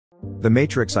The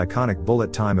Matrix iconic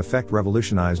bullet time effect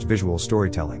revolutionized visual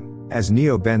storytelling. As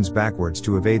Neo bends backwards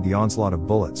to evade the onslaught of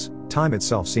bullets, time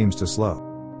itself seems to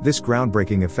slow. This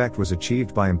groundbreaking effect was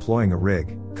achieved by employing a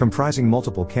rig, comprising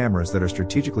multiple cameras that are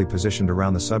strategically positioned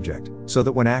around the subject, so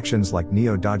that when actions like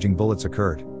Neo dodging bullets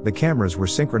occurred, the cameras were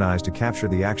synchronized to capture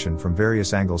the action from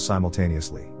various angles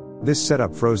simultaneously. This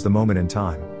setup froze the moment in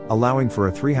time, allowing for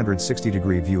a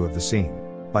 360-degree view of the scene.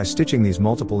 By stitching these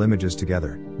multiple images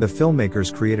together, the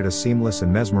filmmakers created a seamless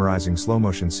and mesmerizing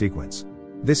slow-motion sequence.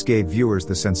 This gave viewers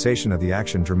the sensation of the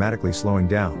action dramatically slowing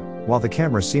down, while the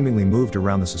camera seemingly moved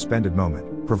around the suspended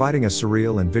moment, providing a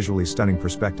surreal and visually stunning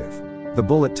perspective. The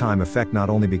bullet time effect not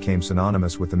only became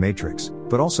synonymous with The Matrix,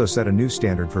 but also set a new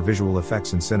standard for visual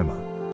effects in cinema.